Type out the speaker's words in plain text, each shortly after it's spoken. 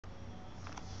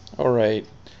Alright,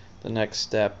 the next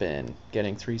step in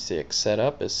getting 3CX set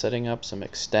up is setting up some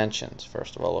extensions.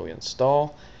 First of all, we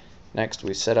install. Next,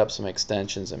 we set up some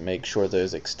extensions and make sure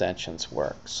those extensions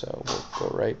work. So we'll go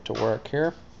right to work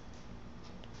here.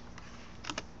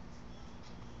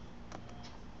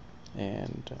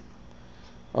 And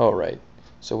alright,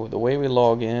 so the way we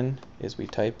log in is we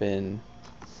type in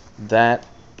that,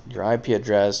 your IP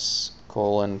address,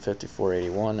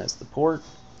 :5481 as the port.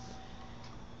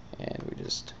 And we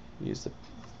just use the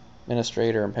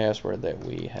administrator and password that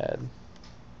we had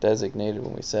designated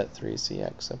when we set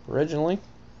 3CX up originally.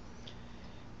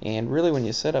 And really, when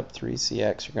you set up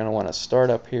 3CX, you're going to want to start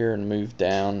up here and move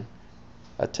down.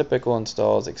 A typical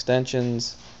install is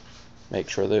extensions, make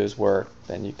sure those work,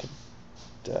 then you could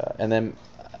and then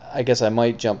I guess I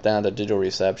might jump down to digital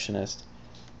receptionist,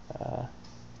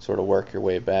 sort of work your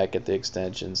way back at the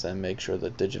extensions, then make sure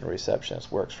the digital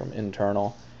receptionist works from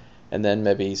internal, and then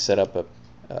maybe set up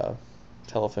a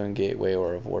telephone gateway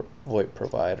or a VoIP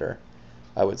provider.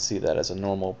 I would see that as a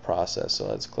normal process. So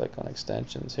let's click on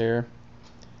extensions here,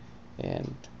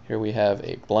 and here we have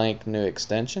a blank new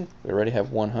extension. We already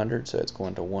have 100, so it's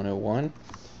going to 101,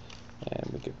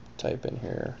 and we could type in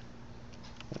here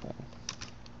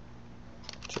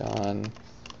John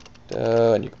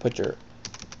Doe, and you can put your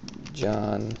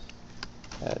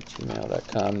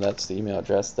john@gmail.com. That's the email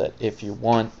address that if you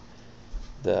want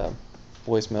the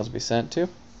voicemails to be sent to.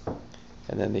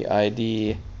 And then the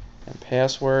ID and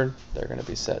password, they're going to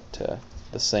be set to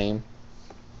the same.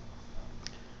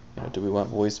 Do we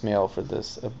want voicemail for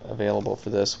this available for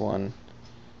this one?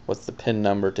 What's the PIN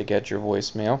number to get your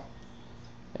voicemail?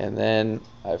 And then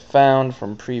I found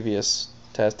from previous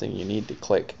testing you need to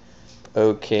click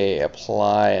OK,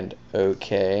 apply, and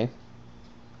OK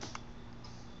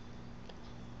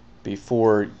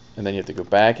before, and then you have to go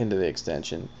back into the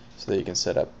extension so that you can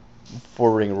set up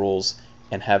forwarding rules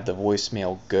and have the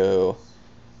voicemail go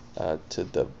to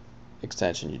the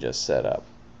extension you just set up.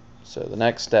 So the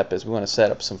next step is we want to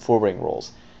set up some forwarding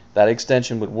rules. That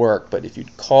extension would work, but if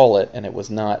you'd call it and it was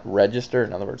not registered,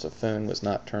 in other words, the phone was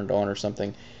not turned on or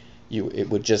something, it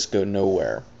would just go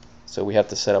nowhere. So we have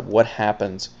to set up what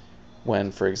happens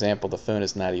when, for example, the phone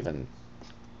is not even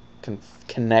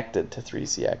connected to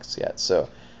 3CX yet. So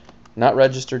not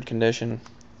registered condition,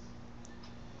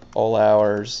 all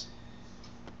hours,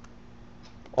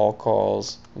 all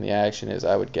calls, and the action is,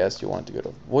 I would guess you want it to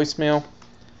go to voicemail,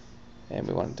 and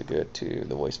we want it to go to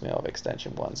the voicemail of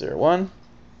extension 101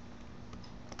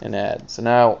 and add. So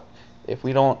now if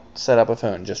we don't set up a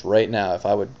phone, just right now, if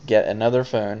I would get another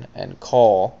phone and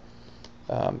call,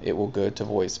 it will go to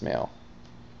voicemail.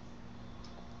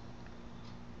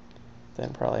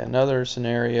 Then probably another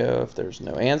scenario, if there's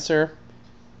no answer,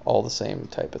 all the same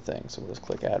type of thing. So we'll just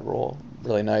click add rule.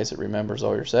 Really nice, it remembers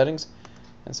all your settings.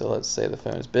 And so let's say the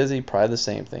phone is busy, probably the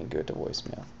same thing, go to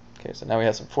voicemail. Okay, so now we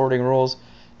have some forwarding rules.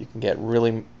 You can get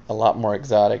really a lot more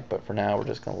exotic, but for now we're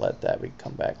just going to let that. We can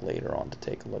come back later on to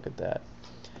take a look at that.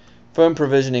 Phone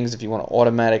provisioning is if you want to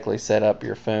automatically set up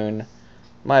your phone.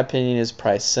 My opinion is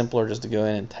probably simpler just to go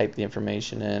in and type the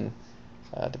information in.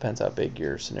 Depends how big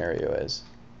your scenario is.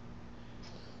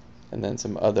 And then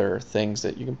some other things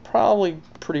that you can probably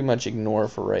pretty much ignore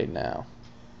for right now.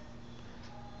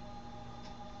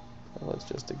 So let's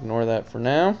just ignore that for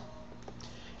now.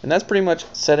 And that's pretty much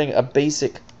setting a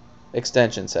basic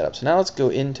extension setup. So now let's go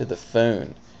into the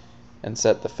phone and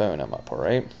set the phone up,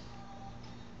 alright?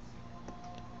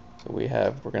 So we're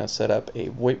going to set up a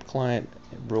VoIP client,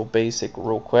 real basic,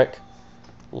 real quick.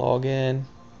 Log in.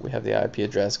 We have the IP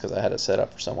address because I had it set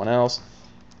up for someone else.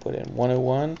 Put in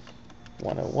 101,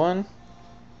 101.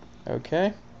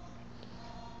 Okay.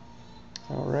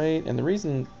 Alright, and the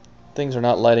reason things are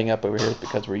not lighting up over here is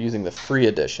because we're using the free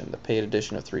edition. The paid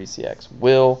edition of 3CX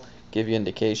will give you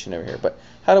indication over here. But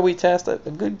how do we test it?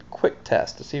 A good quick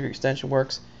test to see if your extension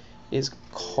works is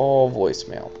call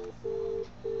voicemail.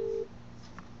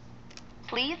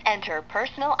 Please enter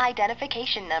personal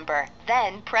identification number,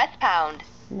 then press pound.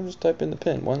 We'll just type in the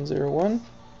PIN, 101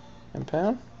 and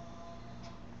pound.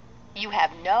 You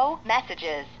have no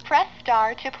messages. Press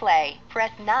star to play.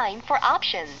 Press 9 for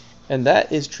options. And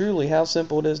that is truly how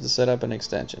simple it is to set up an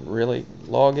extension. Really,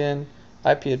 log in,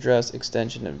 IP address,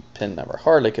 extension, and PIN number.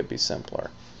 Hardly could be simpler.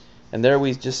 And there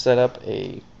we just set up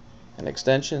an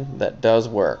extension that does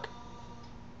work.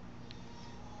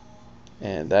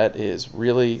 And that is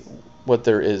really what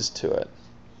there is to it.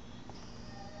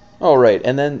 Alright,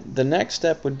 and then the next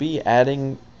step would be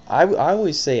adding, I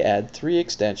always say add 3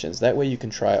 extensions. That way you can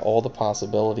try all the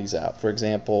possibilities out. For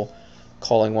example,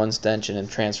 calling one extension and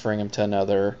transferring them to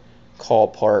another, call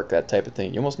park, that type of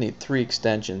thing. You almost need 3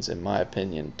 extensions, in my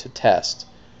opinion, to test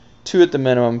 2 at the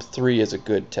minimum, 3 is a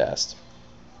good test.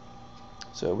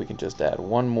 So we can just add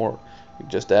one more. We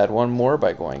can just add one more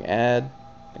by going add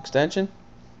extension.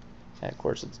 And of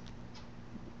course it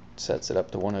sets it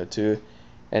up to 102,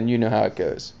 and you know how it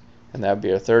goes. And that would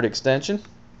be our third extension.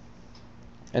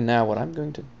 And now what I'm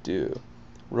going to do,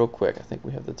 real quick, I think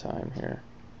we have the time here.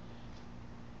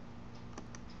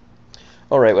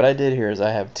 Alright, what I did here is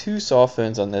I have 2 soft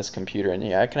phones on this computer, and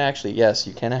yeah, I can actually, yes,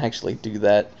 you can actually do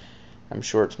that. I'm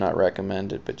sure it's not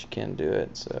recommended, but you can do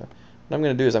it. So what I'm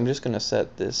going to do is I'm just going to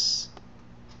set this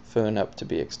phone up to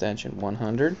be extension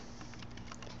 100,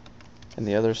 and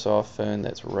the other soft phone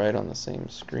that's right on the same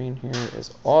screen here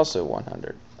is also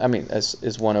 100. I mean,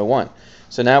 is 101.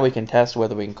 So now we can test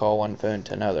whether we can call one phone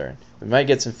to another. We might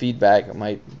get some feedback. It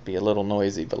might be a little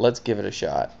noisy, but let's give it a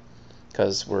shot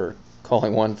because we're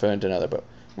calling one phone to another. But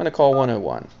I'm going to call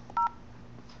 101.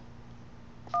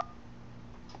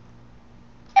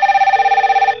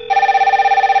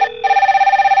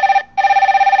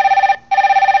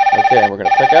 Okay, and we're going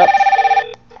to pick up,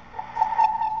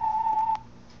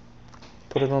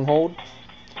 put it on hold,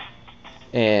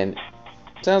 and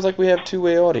it sounds like we have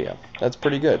two-way audio. That's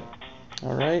pretty good.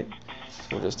 Alright, so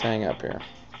we'll just hang up here.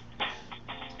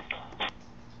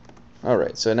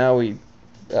 Alright, so now we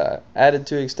added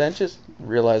 2 extensions,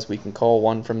 realized we can call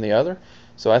one from the other.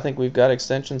 So I think we've got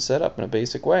extensions set up in a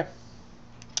basic way.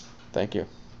 Thank you.